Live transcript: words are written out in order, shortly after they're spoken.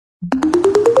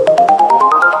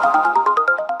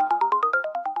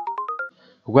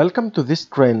Welcome to this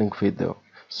training video.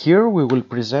 Here we will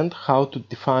present how to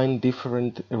define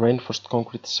different reinforced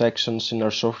concrete sections in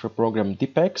our software program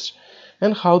DeepEX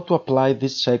and how to apply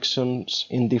these sections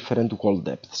in different wall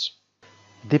depths.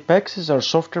 DeepEX is our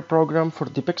software program for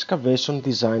deep excavation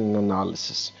design and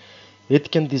analysis.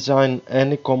 It can design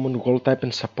any common wall type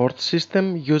and support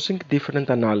system using different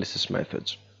analysis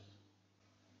methods.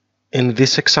 In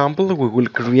this example, we will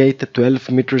create a 12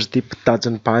 meters deep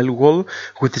tangent pile wall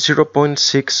with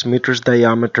 0.6 meters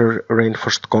diameter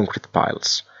reinforced concrete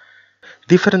piles.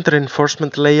 Different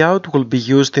reinforcement layout will be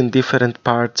used in different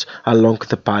parts along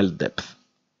the pile depth.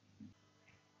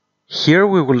 Here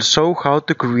we will show how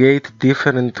to create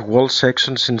different wall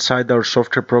sections inside our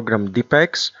software program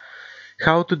DeepEX,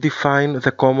 how to define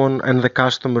the common and the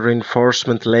custom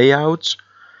reinforcement layouts,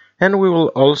 and we will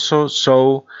also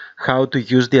show how to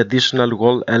use the additional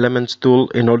wall elements tool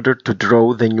in order to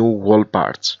draw the new wall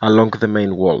parts along the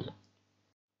main wall.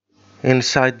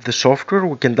 Inside the software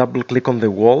we can double click on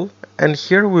the wall, and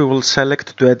here we will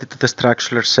select to edit the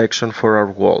structural section for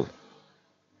our wall.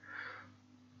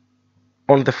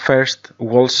 On the first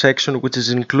wall section which is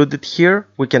included here,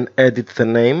 we can edit the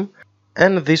name,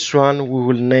 and this one we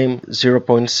will name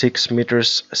 0.6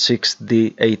 meters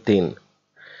 6D18.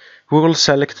 We will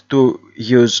select to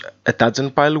use a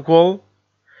tangent pile wall,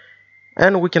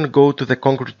 and we can go to the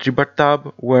concrete rebar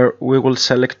tab where we will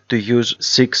select to use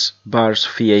 6 bars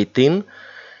Phi18,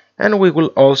 and we will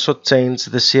also change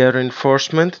the shear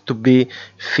reinforcement to be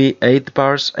Phi8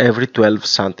 bars every 12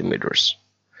 centimeters.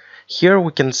 Here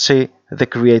we can see the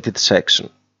created section.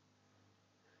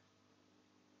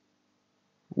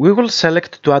 We will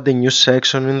select to add a new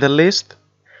section in the list,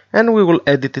 and we will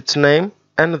edit its name,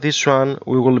 and this one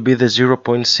will be the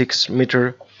 0.6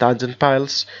 meter tangent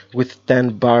piles with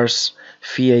 10 bars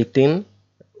Phi18,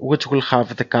 which will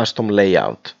have the custom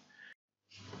layout.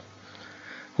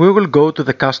 We will go to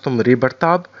the custom rebar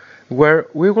tab where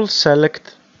we will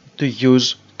select to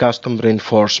use custom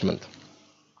reinforcement.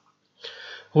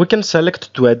 We can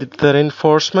select to edit the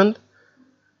reinforcement,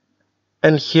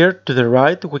 and here to the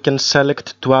right we can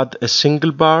select to add a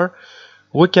single bar.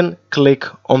 We can click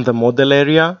on the model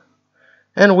area,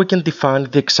 and we can define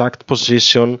the exact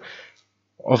position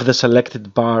of the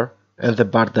selected bar and the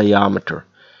bar diameter.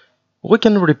 We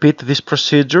can repeat this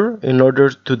procedure in order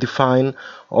to define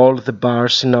all the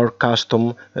bars in our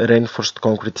custom reinforced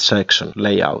concrete section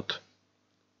layout.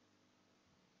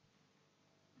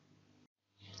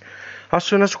 As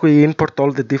soon as we import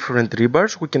all the different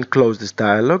rebars, we can close this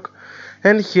dialog,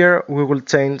 and here we will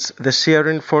change the shear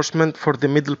reinforcement for the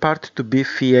middle part to be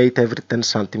Phi8 every 10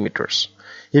 centimeters.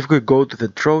 If we go to the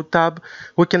Draw tab,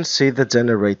 we can see the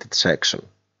generated section.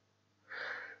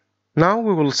 Now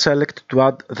we will select to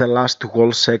add the last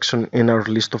wall section in our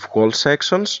list of wall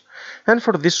sections, and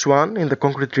for this one, in the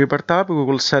Concrete Rebar tab, we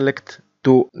will select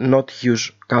to not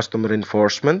use custom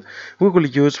reinforcement. We will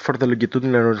use for the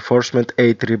longitudinal reinforcement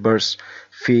 8 rebars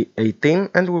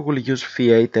Phi18, and we will use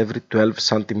Phi8 every 12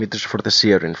 centimeters for the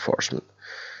shear reinforcement.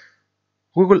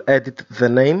 We will edit the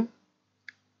name,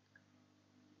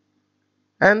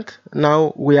 and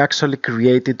now we actually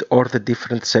created all the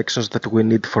different sections that we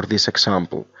need for this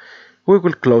example. We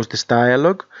will close this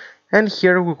dialog, and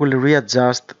here we will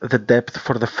readjust the depth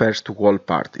for the first wall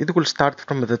part. It will start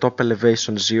from the top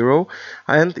elevation 0,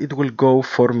 and it will go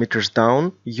 4 meters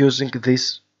down using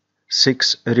this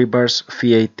 6 rebars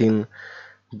Phi18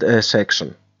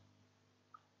 section.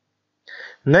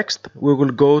 Next we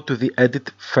will go to the Edit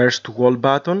First Wall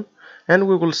button, and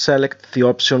we will select the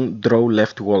option Draw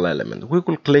Left Wall Element. We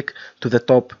will click to the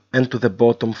top and to the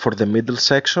bottom for the middle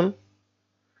section.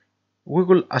 We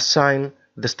will assign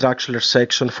the structural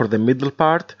section for the middle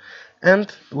part, and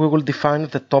we will define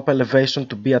the top elevation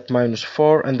to be at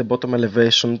 -4 and the bottom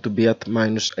elevation to be at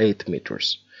 -8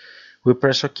 meters. We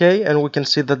press OK, and we can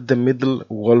see that the middle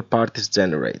wall part is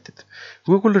generated.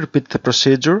 We will repeat the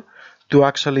procedure to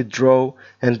actually draw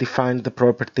and define the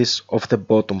properties of the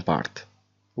bottom part,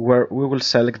 where we will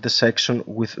select the section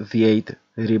with the 8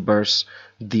 rebars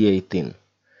D18.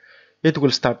 It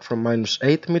will start from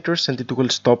 -8 meters and it will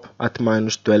stop at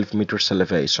 -12 meters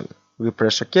elevation. We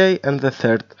press OK, and the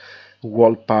third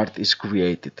wall part is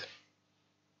created.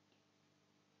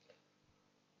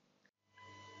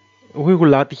 We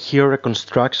will add here a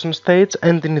construction stage,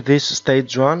 and in this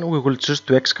stage 1 we will choose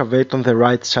to excavate on the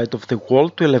right side of the wall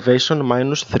to elevation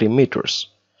 -3 meters.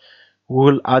 We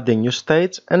will add a new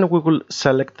stage, and we will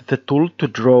select the tool to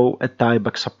draw a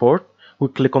tieback support. We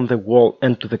click on the wall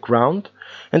and to the ground.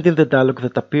 And in the dialog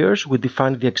that appears, we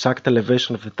define the exact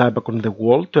elevation of the tieback on the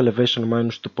wall to elevation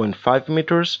minus 2.5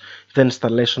 meters, the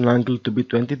installation angle to be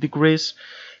 20 degrees,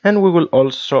 and we will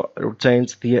also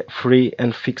change the free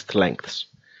and fixed lengths.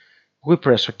 We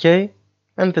press OK,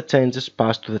 and the changes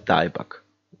pass to the tieback.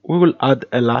 We will add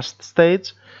a last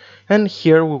stage, and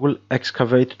here we will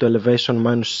excavate to elevation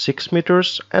minus 6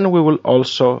 meters, and we will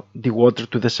also dewater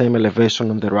to the same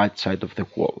elevation on the right side of the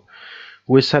wall.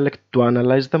 We select to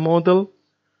analyze the model,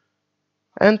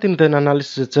 and in the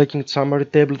analysis checking summary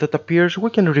table that appears, we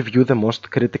can review the most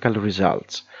critical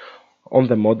results. On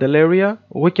the model area,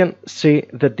 we can see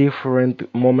the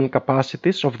different moment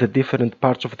capacities of the different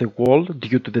parts of the wall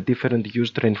due to the different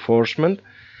used reinforcement.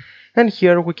 And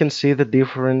here we can see the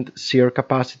different shear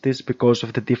capacities because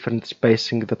of the different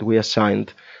spacing that we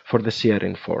assigned for the shear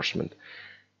reinforcement.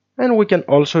 And we can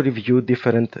also review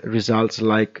different results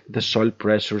like the soil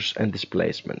pressures and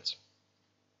displacements.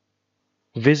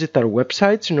 Visit our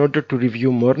websites in order to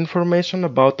review more information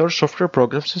about our software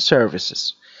programs and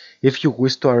services. If you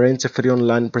wish to arrange a free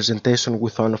online presentation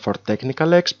with one of our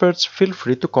technical experts, feel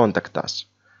free to contact us.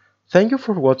 Thank you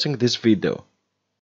for watching this video.